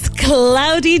 It's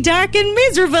cloudy, dark and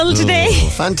miserable today. Oh,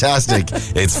 fantastic.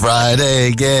 It's Friday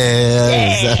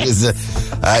again. That is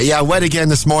wet again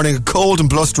this morning. A cold and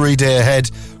blustery day ahead.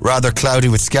 Rather cloudy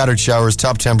with scattered showers.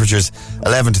 Top temperatures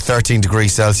 11 to 13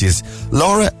 degrees Celsius.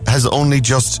 Laura has only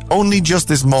just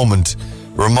this moment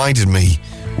reminded me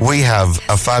we have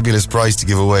a fabulous prize to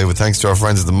give away with thanks to our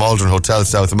friends at the Maldron Hotel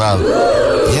South Amal.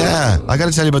 Yeah, I got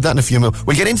to tell you about that in a few minutes.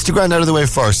 We'll get Instagram out of the way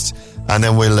first, and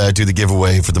then we'll do the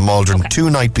giveaway for the Maldron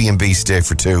 2-night B&B stay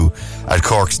for two at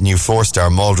Cork's new 4-star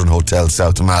Maldron Hotel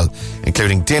South Amal,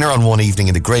 including dinner on one evening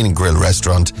in the Grain and Grill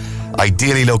restaurant.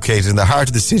 Ideally located in the heart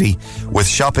of the city with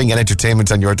shopping and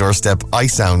entertainment on your doorstep. I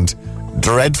sound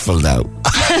dreadful now.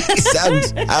 I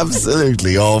sound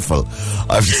absolutely awful.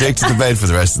 I have to take to the bed for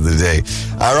the rest of the day.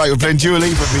 Alright, we're playing Dua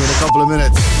Lipa for me in a couple of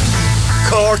minutes.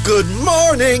 Cork, good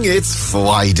morning. It's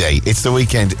Friday. It's the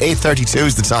weekend. 8:32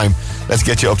 is the time. Let's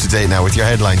get you up to date now with your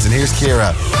headlines. And here's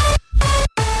Ciara.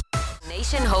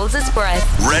 Nation holds its breath.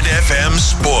 Red FM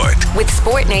Sport. With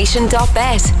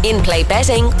SportNation.bet. In-play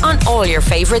betting on all your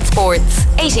favourite sports.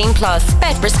 18 plus.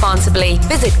 Bet responsibly.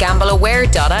 Visit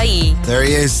gambleaware.ie. There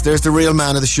he is. There's the real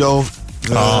man of the show.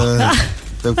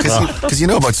 Because you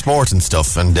know about sport and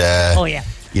stuff. And oh, yeah.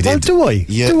 You well, did. do I?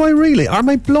 Yeah. Do I really? Am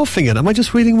I bluffing it? Am I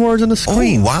just reading words on the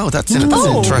screen? Oh, wow, that's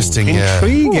interesting.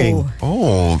 Intriguing.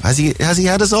 Oh, has he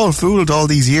had us all fooled all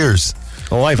these years?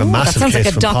 Oh, I have a That massive sounds case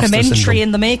like a for imposter documentary syndrome.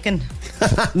 in the making.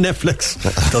 Netflix.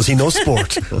 Does he know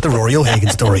sport? The Rory O'Hagan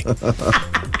story.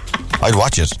 I'd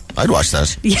watch it. I'd watch that.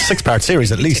 6-part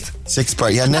series at least.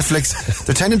 6-part. Yeah, Netflix.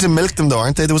 They're tending to milk them though,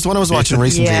 aren't they? There was one I was watching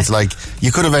recently. Yeah. It's like,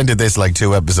 you could have ended this like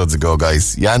 2 episodes ago,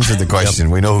 guys. You answered the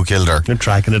question. We know who killed her. They're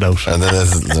tracking it out. And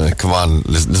then come on,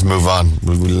 let's move on.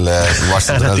 We'll watch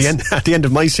something else. At the end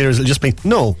of my series, it'll just be,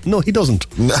 no, he doesn't.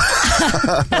 You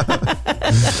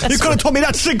could have told me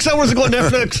that 6 hours ago,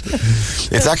 Netflix.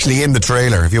 It's actually in the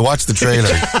trailer. If you watch the trailer.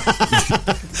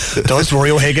 Does Rory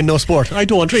O'Hagan know sport? I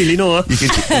don't really know. A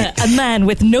man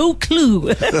with no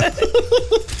clue.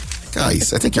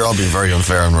 Guys, I think you're all being very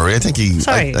unfair on Rory. I think he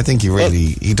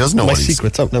really does know my what he's...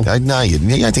 secret's out now. I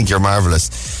think you're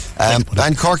marvellous.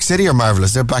 And Cork City are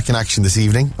marvellous. They're back in action this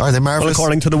evening. Are they marvellous? Well,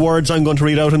 according to the words I'm going to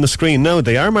read out on the screen now,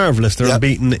 they are marvellous. They're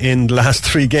unbeaten in the last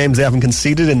 3 games. They haven't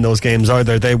conceded in those games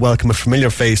either. They welcome a familiar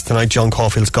face tonight. John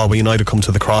Caulfield's Galway United come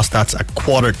to the Cross. That's at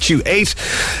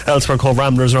 7:45. Elsewhere, Cove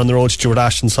Ramblers are on the road. Stuart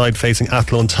Ashton side facing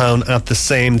Athlone Town at the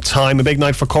same time. A big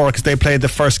night for Cork as they played the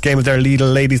first game of their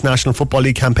Lidl Ladies National Football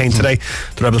League campaign today.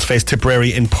 The Rebels face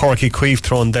Tipperary in Páirc Uí Chaoimh.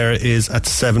 Thrown there is at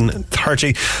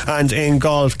 7:30. And in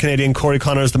golf, Canadian Corey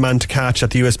Connor is the man to catch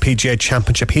at the USPGA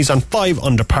Championship. He's on 5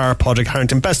 under par. Padraig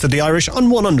Harrington bested the Irish on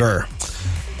 1 under.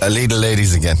 Lidl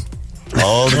ladies again.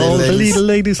 All the Lidl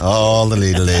ladies. All the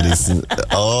Lidl ladies.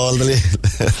 All the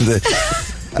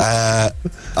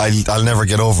I'll never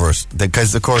get over it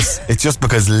because, of course, it's just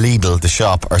because Lidl, the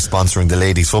shop, are sponsoring the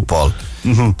ladies football.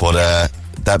 But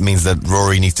that means that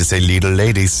Rory needs to say Lidl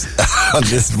ladies on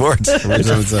this word.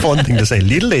 It's a fun thing to say.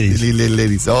 Lidl ladies. Lidl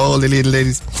ladies. All the Lidl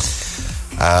ladies.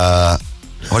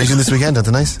 What are you doing this weekend?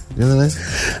 Anything nice?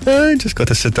 I just got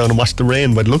to sit down and watch the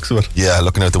rain by the looks of it. Yeah,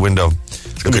 looking out the window.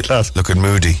 It's going to be class. Looking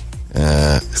moody.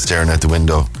 Staring out the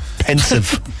window.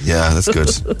 Pensive. Yeah, that's good.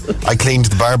 I cleaned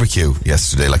the barbecue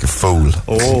yesterday like a fool.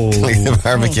 Oh. Cleaned the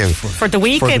barbecue. For the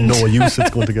weekend. For the no use it's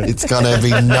going to get. It's going to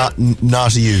be not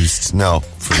used. No.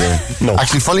 No.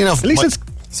 Actually, funny enough. At least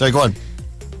sorry, go on.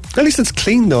 At least it's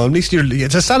clean though. At least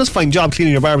it's a satisfying job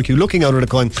cleaning your barbecue. Looking out at it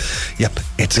going, yep,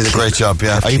 it's did a great job.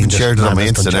 Yeah, I even shared it on my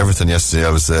Insta and everything yesterday. I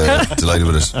was delighted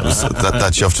with it.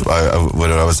 That chuffed with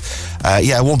it. I was.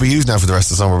 Yeah, it won't be used now for the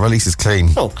rest of the summer, but at least it's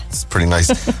clean. Oh, it's pretty nice.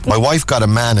 My wife got a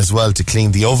man as well to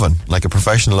clean the oven, like a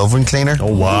professional oven cleaner.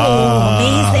 Oh wow,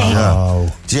 amazing! Wow.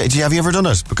 Have you ever done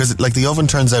it? Because the oven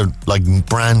turns out like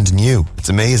brand new. It's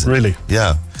amazing. Really?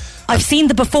 Yeah. I've seen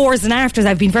the befores and afters.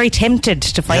 I've been very tempted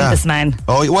to find this man.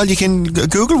 Oh, well, you can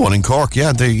Google one in Cork.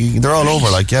 Yeah, they're all over.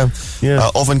 Like,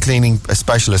 oven cleaning, a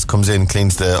specialist comes in,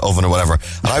 cleans the oven or whatever.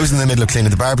 And I was in the middle of cleaning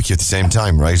the barbecue at the same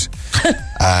time, right?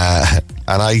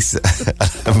 And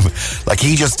like,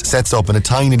 he just sets up in a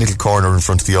tiny little corner in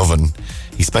front of the oven.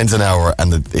 He spends an hour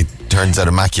and it turns out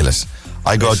immaculate.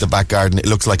 I go out the back garden, it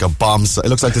looks like a bomb. It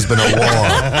looks like there's been a war.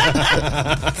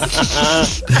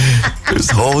 There's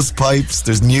hose pipes,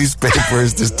 there's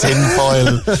newspapers, there's tin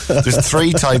foil, there's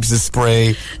 3 types of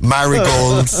spray,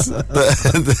 marigolds.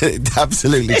 It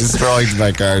absolutely destroyed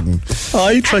my garden.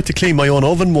 I tried to clean my own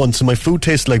oven once and my food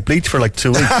tasted like bleach for like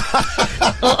 2 weeks.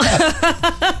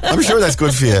 I'm sure that's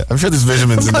good for you. I'm sure there's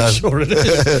vitamins in that. Sure it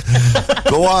is.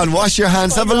 Go on, wash your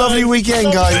hands. Have a lovely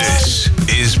weekend, guys. This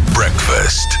is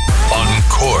Breakfast on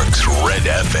Cork's Red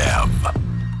FM.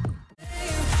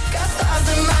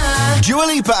 Dua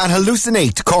Lipa and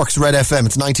Hallucinate, Cork's Red FM.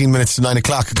 It's 19 minutes to 9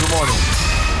 o'clock. Good morning.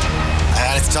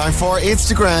 And it's time for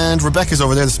Instagram. Rebecca's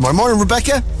over there this morning. Morning,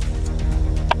 Rebecca.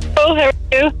 Oh, how are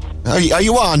you? Are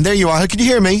you on? There you are. Can you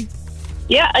hear me?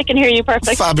 Yeah, I can hear you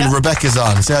perfect. Fabulous. Yeah. Rebecca's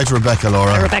on. Say hi to Rebecca,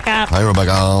 Laura. Hi, Rebecca. Hi,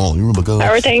 Rebecca. Hi, Rebecca.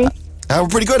 How are things? We're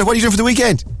pretty good. What are you doing for the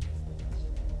weekend?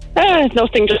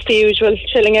 Nothing, just the usual.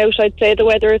 Chilling out, I'd say. The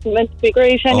weather isn't meant to be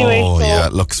great anyway. Oh, so, yeah.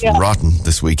 It looks rotten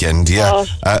this weekend. Yeah.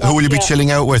 Who will you be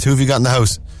chilling out with? Who have you got in the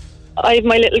house? I have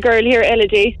my little girl here,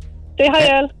 Elodie. Say hi,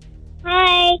 El.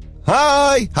 Hi.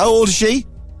 Hi. How old is she?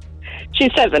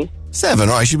 She's 7. 7.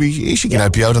 All right. She can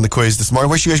help you out on the quiz this morning.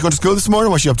 Where's she going to school this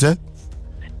morning? What's she up to?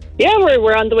 Yeah,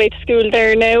 we're on the way to school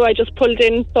there now. I just pulled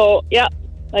in, so yeah,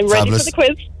 I'm ready Fabulous. for the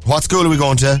quiz. What school are we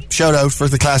going to? Shout out for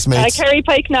the classmates. Kerry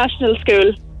Pike National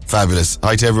School. Fabulous.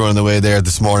 Hi to everyone on the way there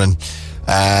this morning.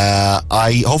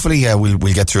 Hopefully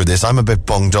we'll get through this. I'm a bit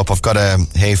bunged up. I've got a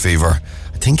hay fever.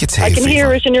 I think it's hay fever. I can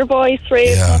hear it in your voice, Ray.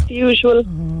 It's not the usual,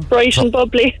 bright and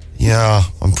bubbly. Yeah,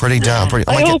 I'm pretty down.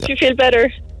 I hope you feel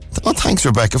better. Oh, thanks,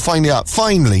 Rebecca. Finally,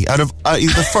 out of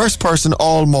you're the first person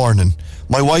all morning,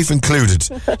 my wife included.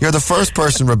 You're the first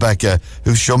person, Rebecca,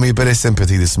 who's shown me a bit of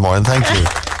sympathy this morning. Thank you.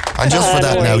 And just for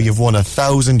that now, you've won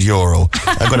 €1,000.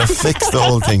 I'm going to fix the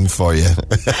whole thing for you.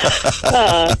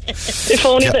 If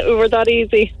only that were that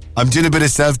easy. I'm doing a bit of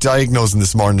self-diagnosing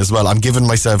this morning as well. I'm giving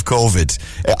myself COVID.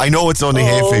 I know it's only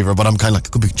hay fever, but I'm kind of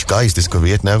like, guys, this could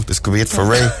be it now. This could be it for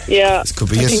Ray. Yeah, this could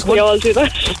be I it. think we all do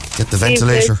that. Get the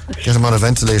ventilator. Get him on a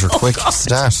ventilator quick.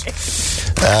 Stat.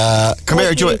 Come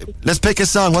here, Joe. Let's pick a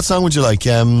song. What song would you like?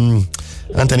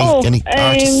 Anthony, any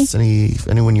artists,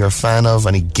 anyone you're a fan of,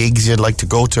 any gigs you'd like to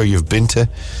go to or you've been to?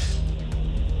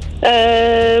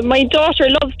 My daughter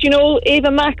loves, Ava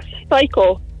Max,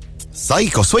 Psycho.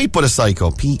 Psycho, sweet but a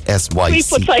psycho. P-S-Y-C.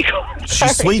 Sweet but psycho.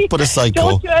 She's sweet but a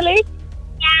psycho. Don't you, Ellie?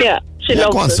 Yeah, she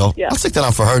loves go on, it. so. Yeah. I'll stick that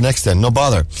on for her next then, no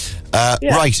bother.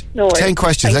 Right, no worries. 10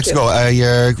 questions, Thank let's go.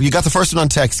 You got the first one on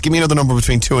text. Give me another number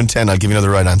between 2 and 10, I'll give you another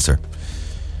right answer.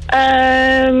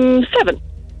 7.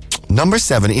 Number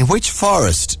 7, in which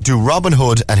forest do Robin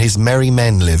Hood and his merry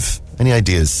men live? Any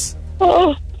ideas?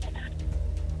 Oh.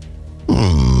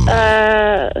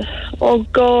 Oh,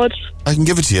 God. I can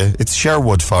give it to you. It's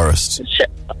Sherwood Forest.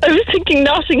 I was thinking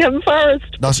Nottingham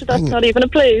Forest, but that's not even a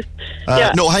place.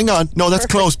 No, hang on. No, that's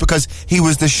close because he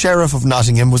was the sheriff of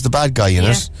Nottingham, was the bad guy in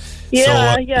it.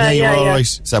 Yeah, you're all right.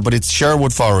 So, but it's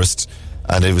Sherwood Forest,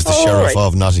 and it was the sheriff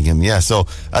of Nottingham. Yeah, so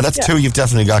that's 2 you've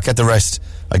definitely got. Get the rest.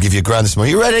 I'll give you a grand this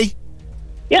morning. You ready?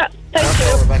 Yeah, thank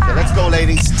you. Rebecca. Let's go,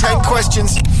 ladies. 10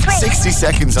 questions, 60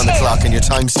 seconds on the clock, and your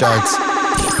time starts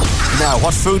now.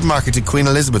 What food market did Queen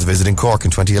Elizabeth visit in Cork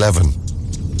in 2011?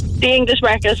 The English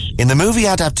market. In the movie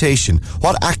adaptation,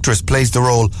 what actress plays the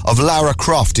role of Lara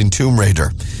Croft in Tomb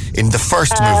Raider? In the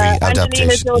first movie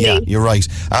adaptation. Jolie. Yeah, you're right.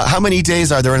 How many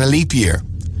days are there in a leap year?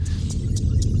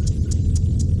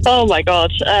 Oh my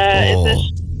God.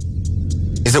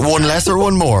 Is it one less or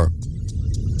one more?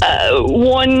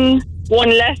 One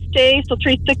less day, so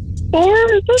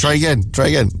 364, is it? Try again.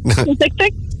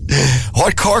 366.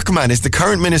 What Cork man is the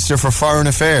current Minister for Foreign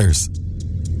Affairs?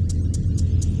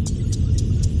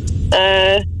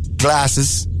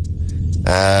 Glasses.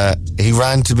 He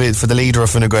ran to be for the leader of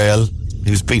Fine Gael. He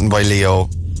was beaten by Leo.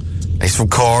 He's from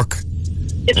Cork.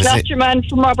 It's not your man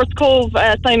from Roberts Cove,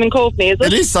 Simon Coveney, is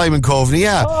it? It is Simon Coveney,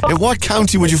 yeah. In what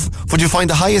county would you find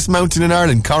the highest mountain in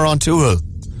Ireland? Carrauntoohil.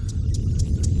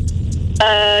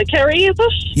 Kerry, is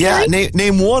it? Yeah,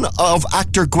 name one of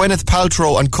actor Gwyneth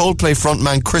Paltrow and Coldplay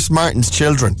frontman Chris Martin's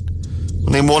children.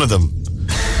 Name one of them.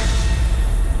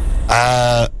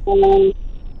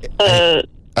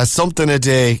 Something a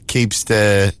day keeps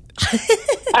the...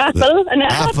 Apple. An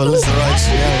apple is right,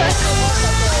 yeah.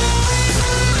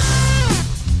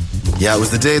 Yeah, it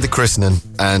was the day of the christening,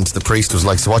 and the priest was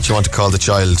like, so what do you want to call the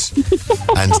child?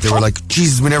 And they were like,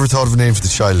 Jesus, we never thought of a name for the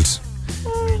child.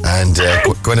 And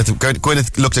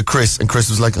Gwyneth looked at Chris, and Chris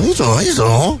was like, I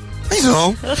don't.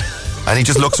 And he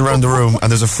just looks around the room,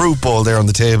 and there's a fruit bowl there on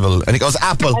the table, and he goes,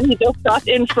 apple. And he just got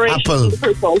inspiration from the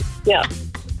fruit bowl. Yeah.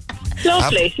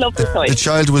 Lovely choice. The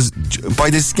child was,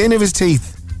 by the skin of his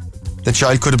teeth, the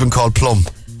child could have been called Plum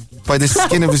by the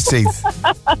skin of his teeth.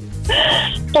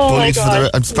 Oh my God.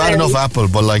 It's bad enough Apple,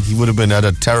 but like he would have had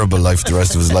a terrible life the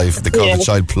rest of his life. They called the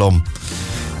child Plum.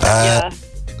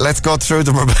 Let's go through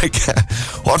them, Rebecca.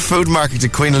 What food market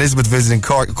did Queen Elizabeth visit in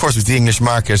Cork? Of course, it was the English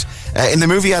market. In the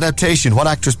movie adaptation, what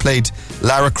actress played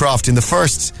Lara Croft in the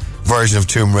first version of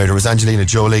Tomb Raider? It was Angelina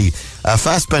Jolie.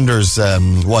 Fassbender's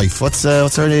wife. What's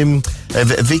her name?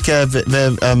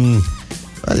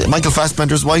 Michael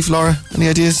Fassbender's wife, Laura? Any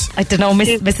ideas? I don't know,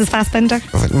 Mrs. Fassbender.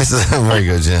 Mrs. Very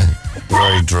good, yeah.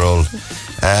 Very droll.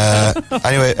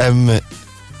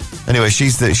 Anyway,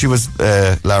 she was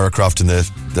Lara Croft in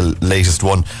the latest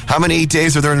one. How many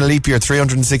days are there in a leap year?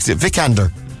 360.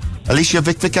 Vikander. Alicia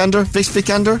Vikander?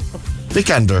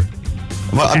 Vikander.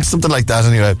 Well, something like that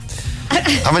anyway.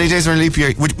 How many days are in a leap year?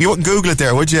 You wouldn't Google it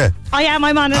there, would you? I'm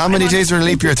on it. How many days are in a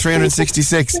leap year?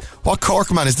 366. What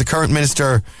Cork man is the current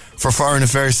Minister for Foreign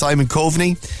Affairs? Simon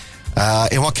Coveney.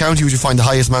 In what county would you find the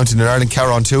highest mountain in Ireland?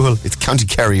 Carron-Tuathal. It's County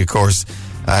Kerry, of course.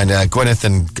 And Gwyneth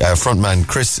and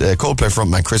Coldplay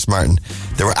frontman Chris Martin.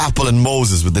 They were Apple and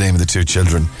Moses with the name of the two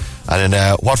children. And in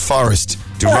what forest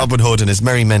do Robin Hood and his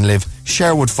merry men live?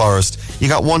 Sherwood Forest. You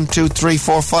got 1, 2, 3,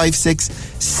 4, 5, 6,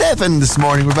 7 this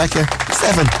morning, Rebecca.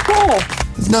 7.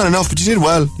 It's not enough, but you did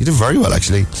well. You did very well,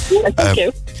 actually. Yeah, thank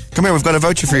you. Come here, we've got a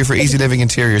voucher for you for Easy Living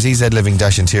Interiors,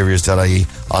 ezliving-interiors.ie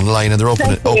online, and they're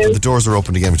open. The doors are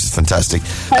open again, which is fantastic.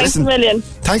 Thanks a million.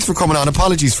 Thanks for coming on.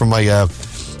 Apologies for my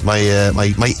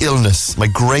illness, my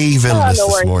grave illness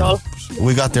this morning.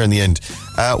 We got there in the end.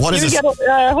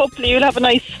 Hopefully you'll have a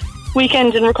nice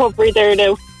weekend in recovery there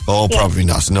now. Oh, probably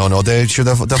not. No, their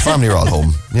family are all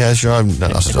home. Yeah, sure, I'm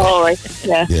not at all. All right.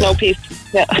 Yeah, no peace.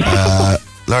 Yeah.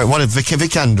 Laura, what is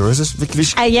Vikander, is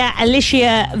it? Yeah,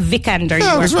 Alicia Vikander.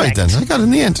 Yeah, I was right then. I got it in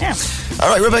the end. Yeah. All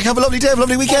right, Rebecca, have a lovely day, have a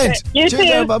lovely weekend. You too.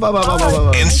 Bye.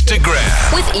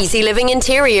 Instagram. With Easy Living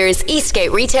Interiors,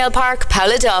 Eastgate Retail Park,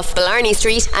 Powladuff, Blarney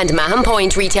Street and Mahon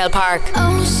Point Retail Park.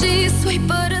 Oh, she's sweet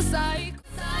but a psycho.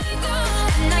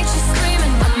 Night she's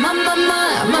screaming, my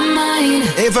mind.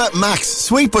 Ava Max,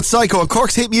 Sweet but Psycho on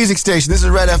Cork's hit music station. This is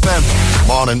Red FM.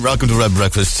 Morning, welcome to Red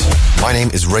Breakfast. My name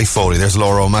is Ray Foley. There's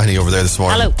Laura O'Mahony over there this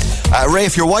morning. Hello. Ray,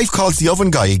 if your wife calls the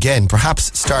oven guy again,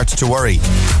 perhaps start to worry.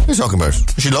 What are you talking about?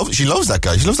 She loves that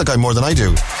guy. She loves that guy more than I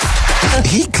do.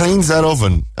 He cleans that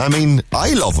oven. I mean,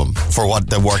 I love him for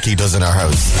the work he does in our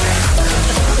house.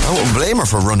 I wouldn't blame her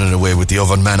for running away with the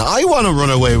oven man. I want to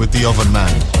run away with the oven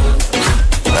man.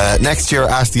 Next year,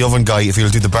 ask the oven guy if he'll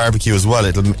do the barbecue as well.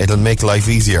 It'll make life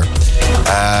easier.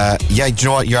 Yeah, do you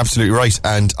know what? You're absolutely right.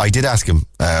 And I did ask him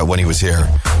when he was here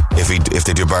if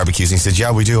they do barbecues. And he said,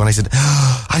 yeah, we do. And I said,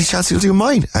 any chance he'll do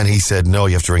mine? And he said, no,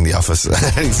 you have to ring the office.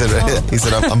 he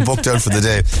said, I'm booked out for the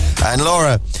day. And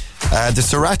Laura, the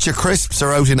Sriracha crisps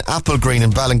are out in Applegreen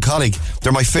and Ballincollig.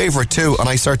 They're my favourite too, and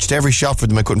I searched every shop for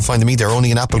them. I couldn't find them either.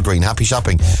 Only in Applegreen. Happy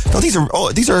shopping. No,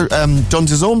 these are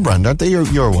Duns' own brand, aren't they?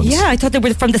 Your ones? Yeah, I thought they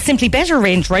were from the Simply Better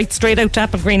range, right? Straight out to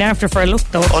Applegreen after for a look,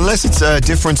 though. Unless it's a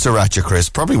different Sriracha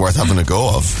crisp, probably worth having a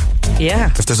go of.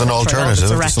 Yeah. If there's an alternative,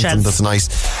 something that's nice.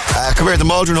 Come here, the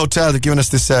Maldron Hotel. They're giving us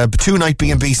this 2-night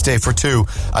B&B stay for 2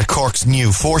 at Cork's new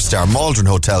 4-star Maldron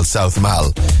Hotel South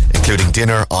Mall, including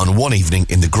dinner on one evening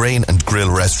in the Grain and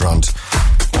Grill restaurant.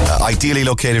 Ideally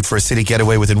located for a city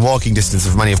getaway within walking distance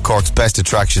of many of Cork's best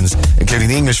attractions, including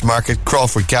the English Market,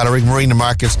 Crawford Gallery, Marina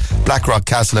Market, Blackrock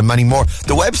Castle and many more.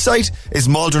 The website is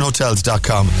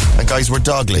maldronhotels.com. And guys, we're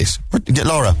dog late.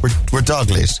 Laura, we're dog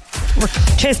late. We're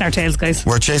chasing our tails, guys.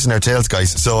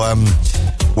 So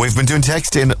we've been doing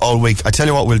texting all week. I tell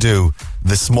you what we'll do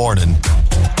this morning.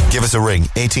 Give us a ring,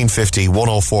 1850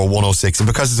 104 106. And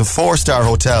because it's a 4-star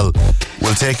hotel,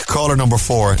 we'll take caller number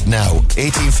 4 now.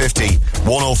 1850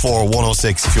 104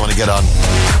 106 if you want to get on.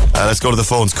 Let's go to the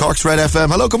phones. Cork's Red FM.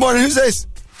 Hello, good morning. Who's this?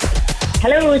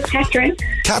 Hello, it's Catherine.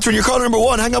 Catherine, you're caller number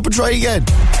 1. Hang up and try again.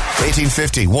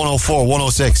 1850 104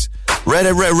 106. Red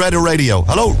Radio.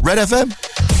 Hello, Red FM.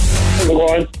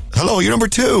 Hello, you're number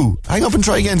 2. Hang up and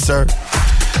try again, sir.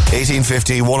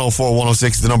 1850 104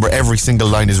 106 is the number. Every single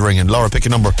line is ringing. Laura, pick a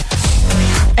number.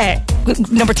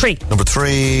 Number 3. Number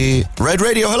 3. Red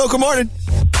Radio. Hello, good morning.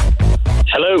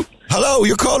 Hello,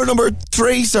 you're caller number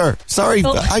 3, sir. Sorry,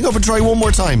 hang up and try one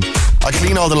more time. I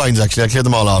clean all the lines, actually. I clear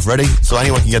them all off. Ready? So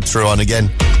anyone can get through on again.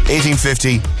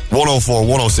 1850 104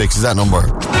 106 is that number.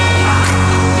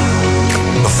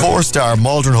 The 4-star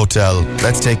Maldron Hotel.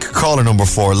 Let's take caller number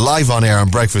 4 live on air on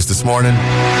breakfast this morning.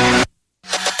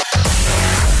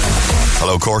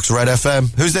 Hello, Cork's Red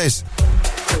FM. Who's this?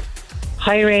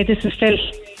 Hi, Ray. This is Phil.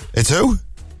 It's who?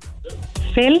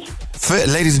 Phil,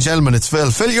 ladies and gentlemen, it's Phil.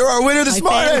 Phil, you're our winner this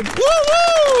morning.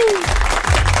 Woo-woo!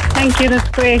 Thank you, that's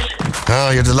great.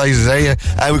 Oh, you're delighted, are you?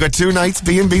 We've got 2 nights,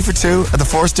 B&B for 2 at the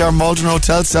 4-star Maldron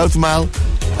Hotel, South Mall.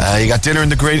 You got dinner in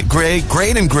the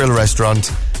Grain and Grill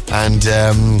restaurant. And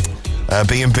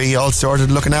B&B all sorted,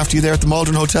 looking after you there at the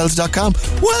MaldronHotels.com.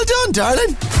 Well done,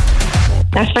 darling.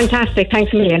 That's fantastic.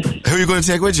 Thanks a million. Who are you going to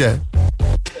take with you?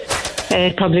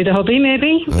 Probably the hubby,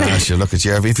 maybe. Sure, look at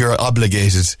you. If you're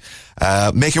obligated,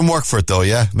 make him work for it, though,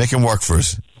 yeah? Make him work for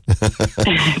it.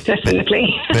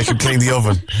 Definitely. Make him clean the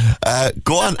oven.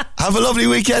 Go on. Have a lovely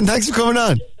weekend. Thanks for coming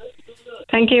on.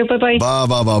 Thank you. Bye-bye.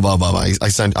 Bye.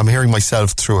 I'm hearing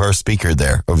myself through her speaper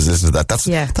there. I was listening to that. That's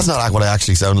not what I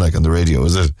actually sound like on the radio,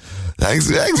 is it? Thanks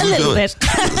a little bit.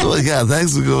 Yeah,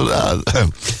 thanks for going on.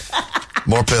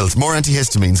 More pills, more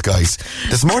antihistamines, guys.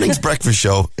 This morning's breakfast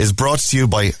show is brought to you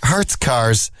by Hertz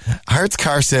Cars, Hertz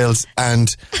Car Sales,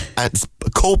 and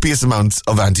copious amounts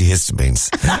of antihistamines.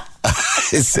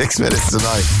 It's 6 minutes to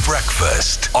 9.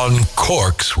 Breakfast on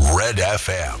Cork's Red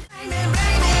FM.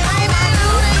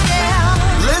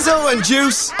 Lizzo and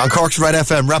Juice on Cork's Red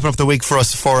FM, wrapping up the week for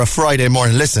us for a Friday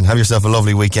morning. Listen, have yourself a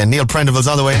lovely weekend. Neil Prendeville's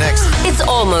on the way next. It's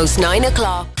almost 9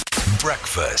 o'clock.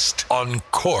 Breakfast on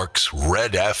Cork's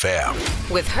Red FM.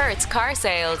 With Hertz Car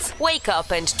Sales. Wake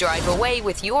up and drive away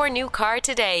with your new car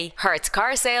today.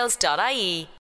 HertzCarsales.ie